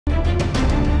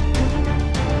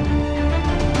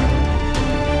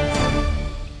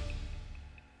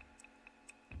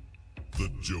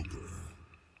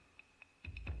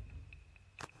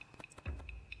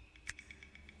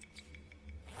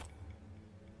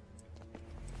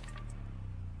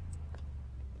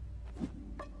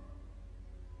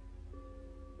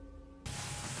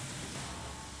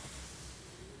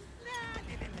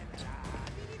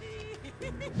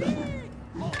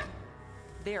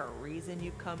there a reason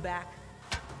you come back?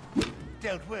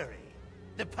 Don't worry.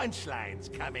 The punchline's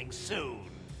coming soon.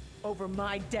 Over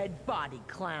my dead body,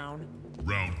 clown.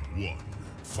 Round 1.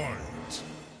 Fight!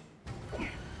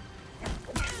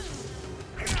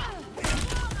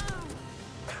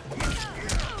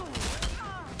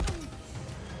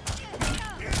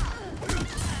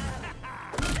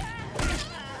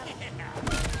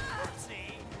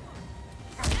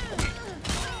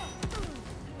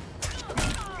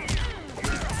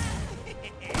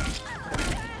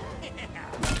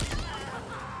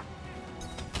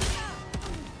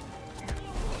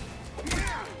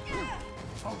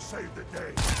 I'll save the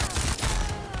day.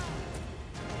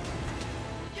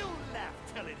 You laugh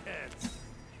till it hurts.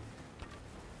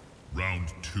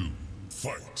 Round 2.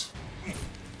 Fight!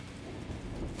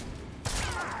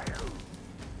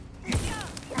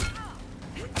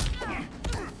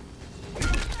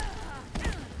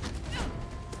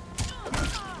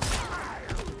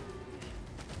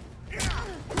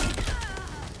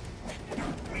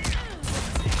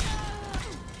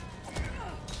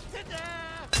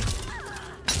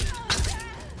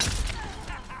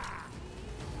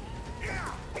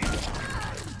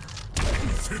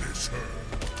 Finish her!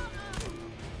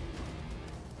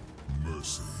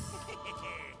 Mercy.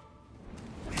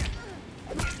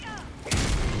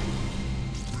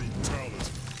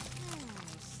 Brutality.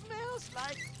 Smells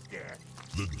like death.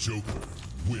 The Joker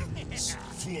wins.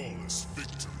 Flawless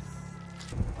victory.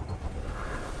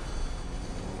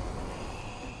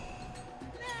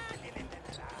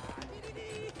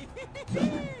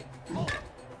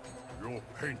 Your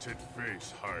painted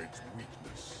face hides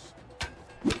weakness.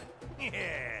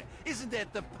 Yeah, isn't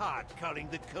that the part calling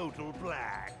the coat all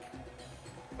black?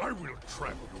 I will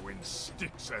trap you in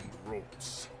sticks and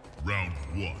ropes. Round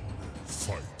 1.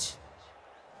 Fight!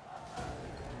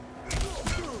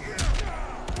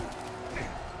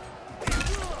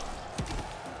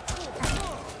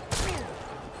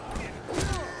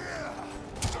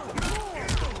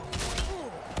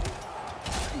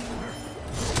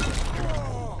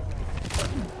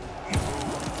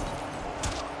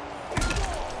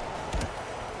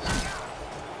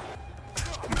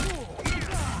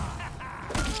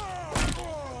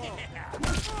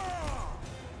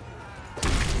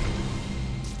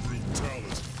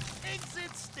 Brutality.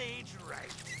 Exit stage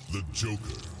right. The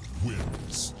Joker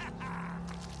wins.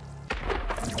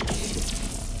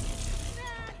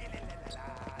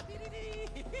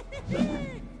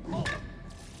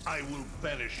 I will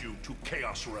banish you to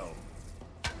Chaos Realm.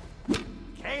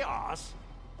 Chaos?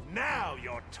 Now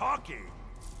you're talking.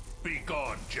 Be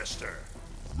gone, Jester.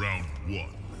 Round 1.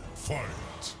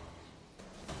 Fight!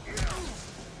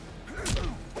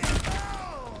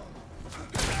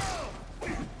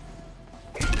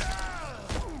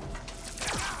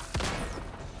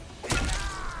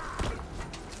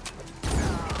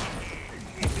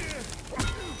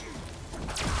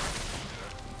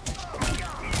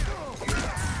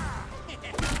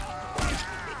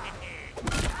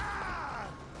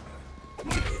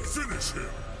 Finish him!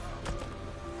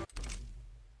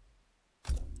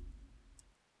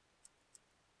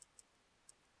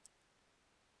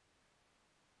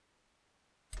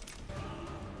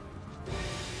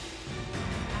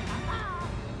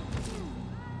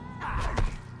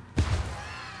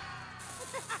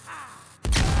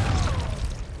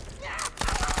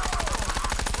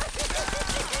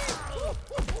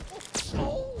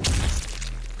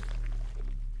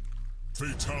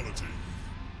 Fatality.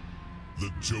 The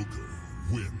Joker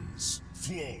wins.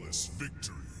 Flawless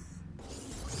victory.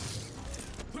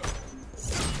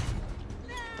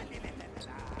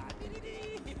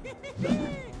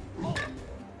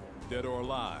 Dead or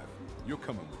alive, you're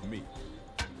coming with me.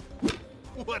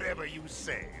 Whatever you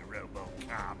say,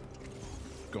 RoboCop.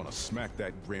 Gonna smack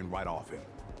that grin right off him.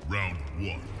 Round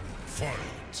 1.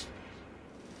 Fight!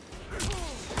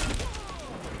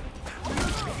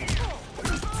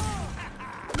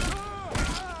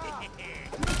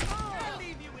 I'll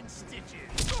leave you in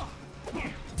stitches.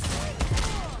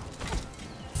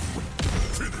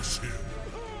 Finish him!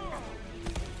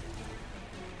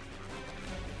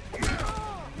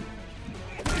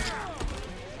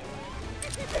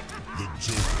 The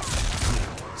Joker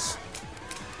wins.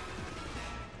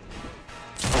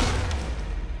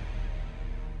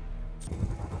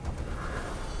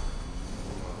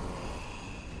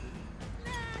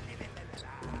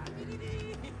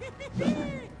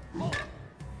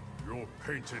 Your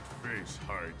painted face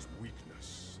hides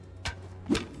weakness.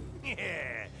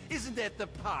 Yeah, isn't that the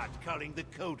part calling the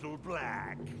coat all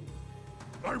black?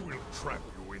 I will trap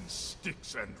you in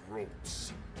sticks and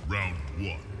ropes. Round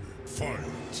 1.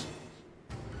 Fight!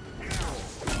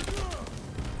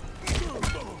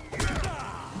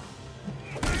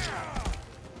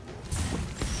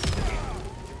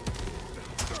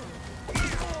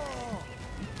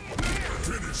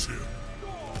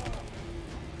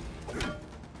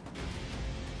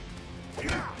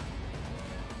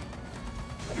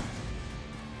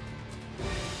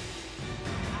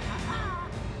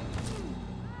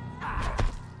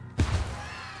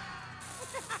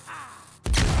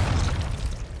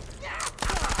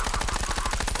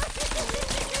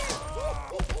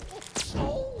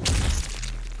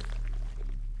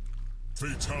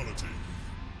 Fatality.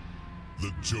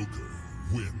 The Joker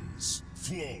wins.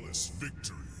 Flawless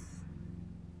victory.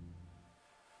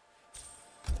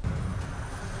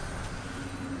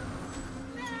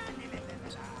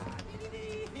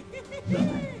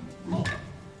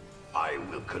 I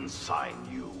will consign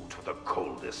you to the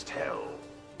coldest hell.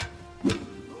 Ooh,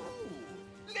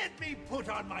 let me put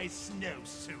on my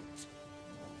snowsuit.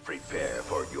 Prepare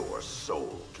for your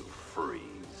soul to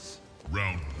freeze.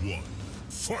 Round 1.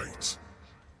 Fight!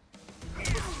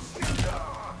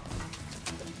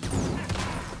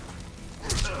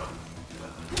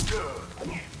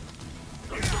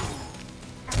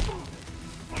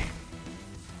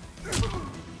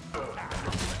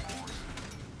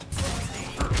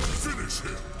 Finish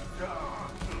him!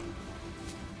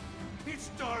 It's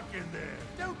dark in there.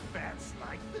 Don't bats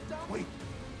like the dog? Wait,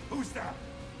 who's that?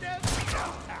 The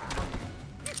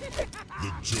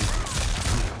Joker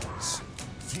wins.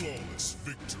 Flawless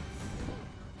victory.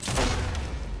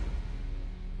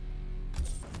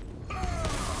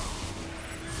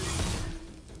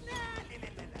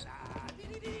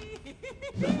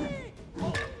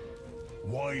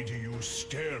 Why do you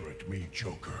stare at me,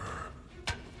 Joker?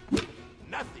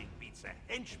 Nothing beats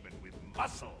a henchman with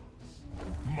muscles.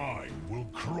 Mine will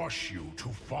crush you to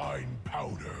fine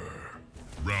powder.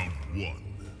 Round 1.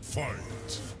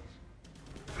 Fight!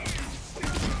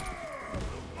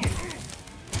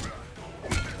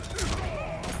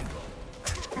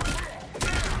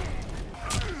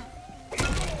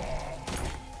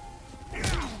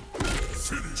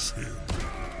 Finish him!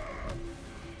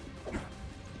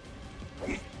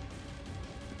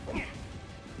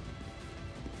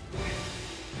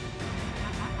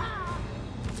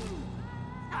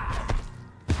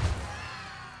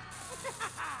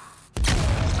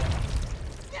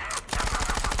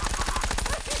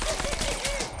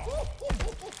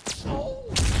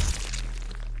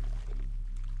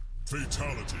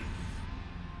 Fatality.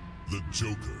 The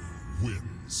Joker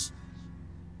wins.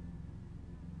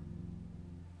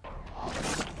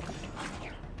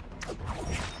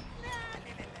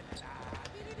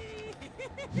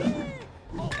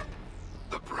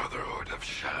 The Brotherhood of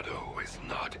Shadow is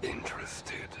not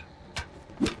interested.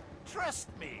 Trust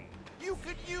me, you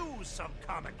could use some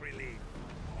comic relief.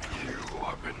 You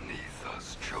are beneath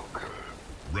us, Joker.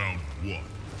 Round 1.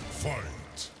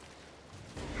 Fight!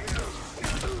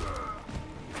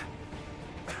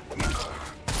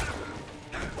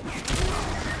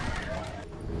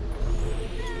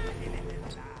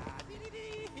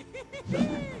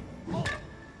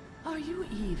 Are you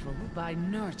evil by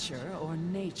nurture or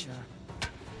nature?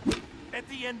 At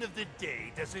the end of the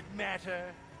day, does it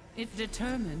matter? It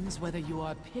determines whether you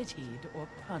are pitied or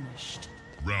punished.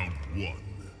 Round 1.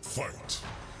 Fight!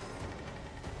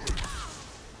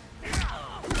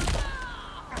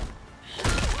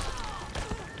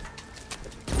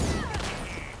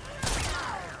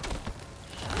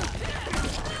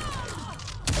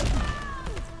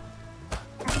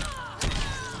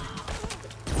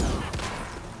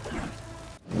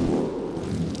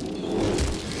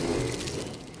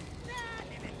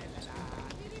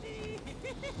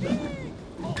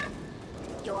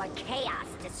 Your chaos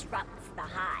disrupts the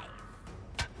hive.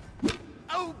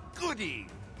 Oh, goody!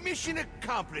 Mission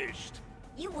accomplished!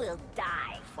 You will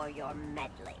die for your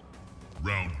meddling.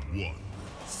 Round 1.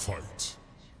 Fight!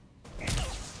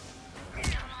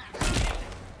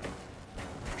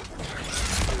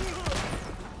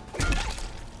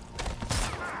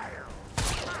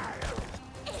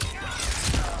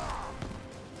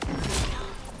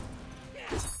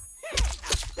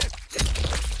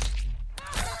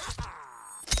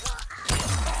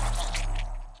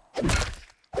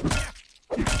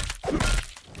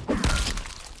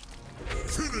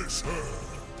 Finish her!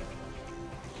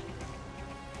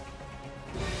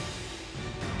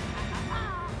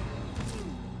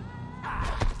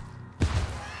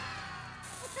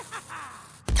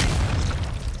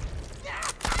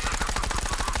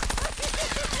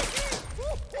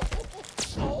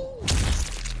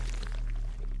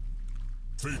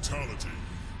 Fatality.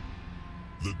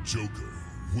 The Joker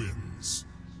wins.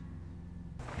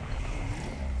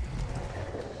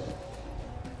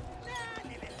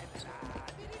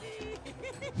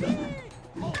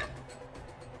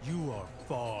 You are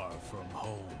far from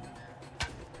home.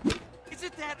 Is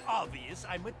it that obvious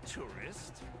I'm a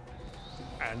tourist?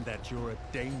 And that you're a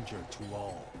danger to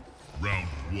all. Round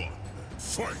 1.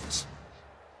 Fight!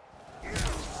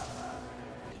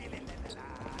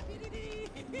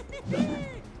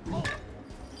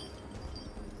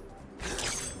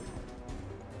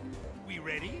 We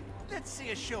ready? Let's see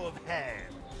a show of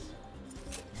hands.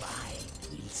 Mine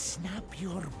will snap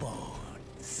your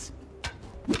bones.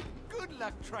 Good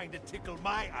luck trying to tickle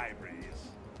my ivories.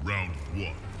 Round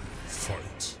 1.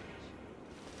 Fight.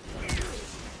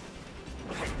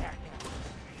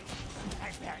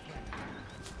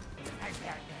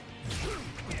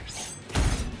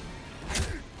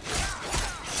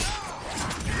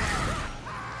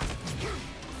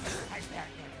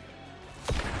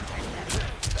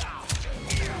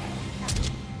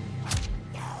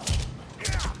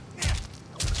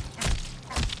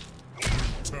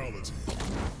 Fatality.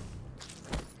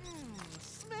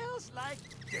 Smells like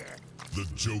death. The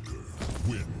Joker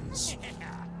wins.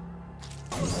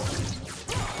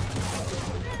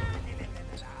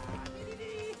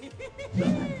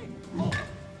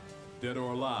 Dead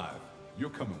or alive, you're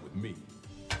coming with me.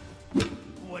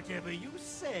 Whatever you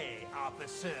say,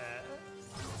 officer.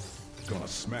 Gonna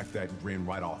smack that grin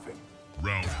right off him.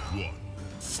 Round 1.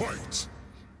 Fight.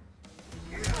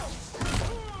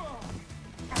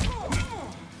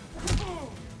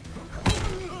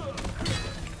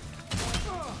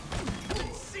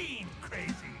 Scene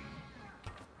crazy.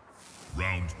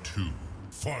 Round 2.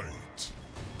 Fight.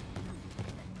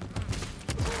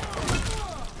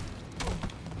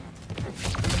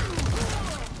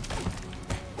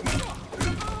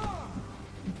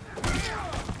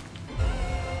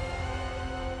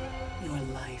 Your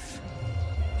life,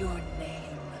 your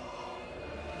name,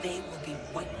 they will be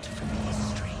wiped from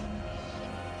history.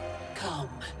 Come,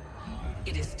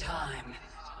 it is time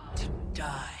to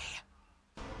die.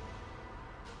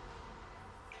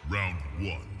 Round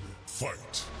 1.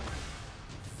 Fight.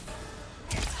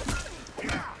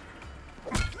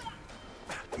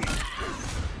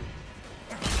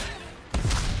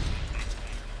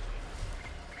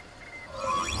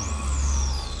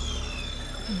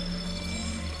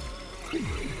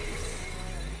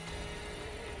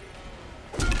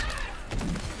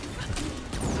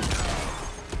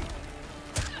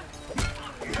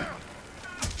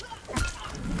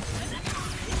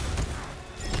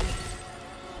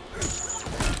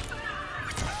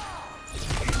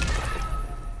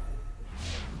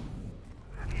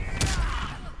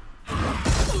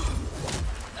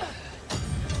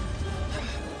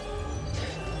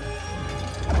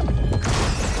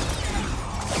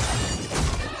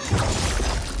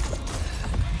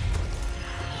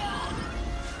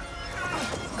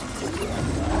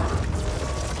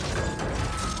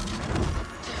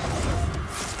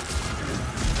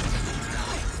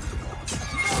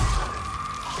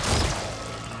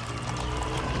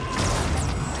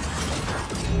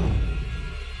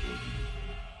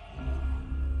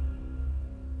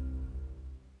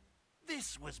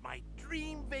 This was my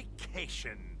dream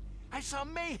vacation. I saw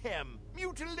mayhem,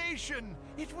 mutilation.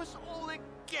 It was all a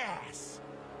gas.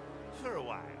 For a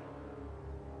while.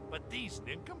 But these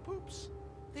nincompoops,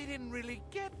 they didn't really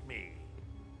get me.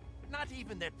 Not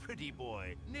even that pretty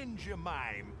boy, Ninja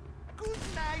Mime. Good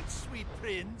night, sweet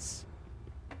prince.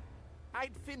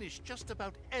 I'd finished just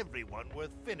about everyone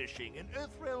worth finishing in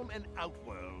Earthrealm and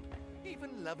Outworld,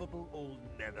 even lovable old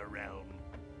Netherrealm.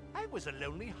 I was a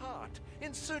lonely heart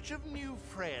in search of new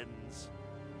friends.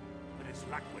 But as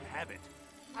luck would have it,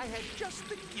 I had just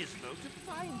the gizmo to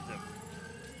find them.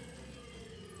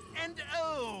 And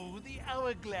oh, the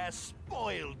hourglass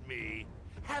spoiled me.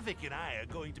 Havoc and I are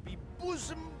going to be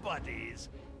bosom buddies.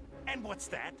 And what's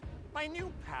that? My new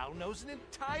pal knows an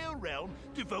entire realm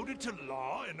devoted to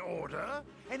law and order,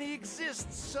 and he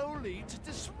exists solely to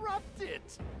disrupt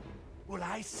it. Well,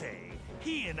 I say,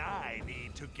 he and I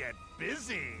need to get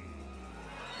busy.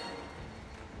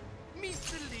 Meet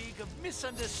the League of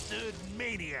Misunderstood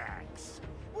Maniacs.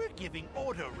 We're giving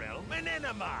Order Realm an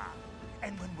enema.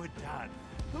 And when we're done,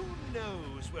 who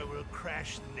knows where we'll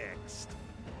crash next?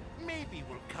 Maybe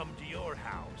we'll come to your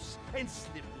house and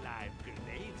slip live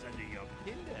grenades under your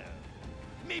pillow.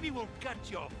 Maybe we'll gut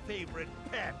your favorite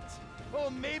pet.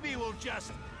 Or maybe we'll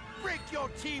just break your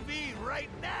TV right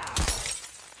now.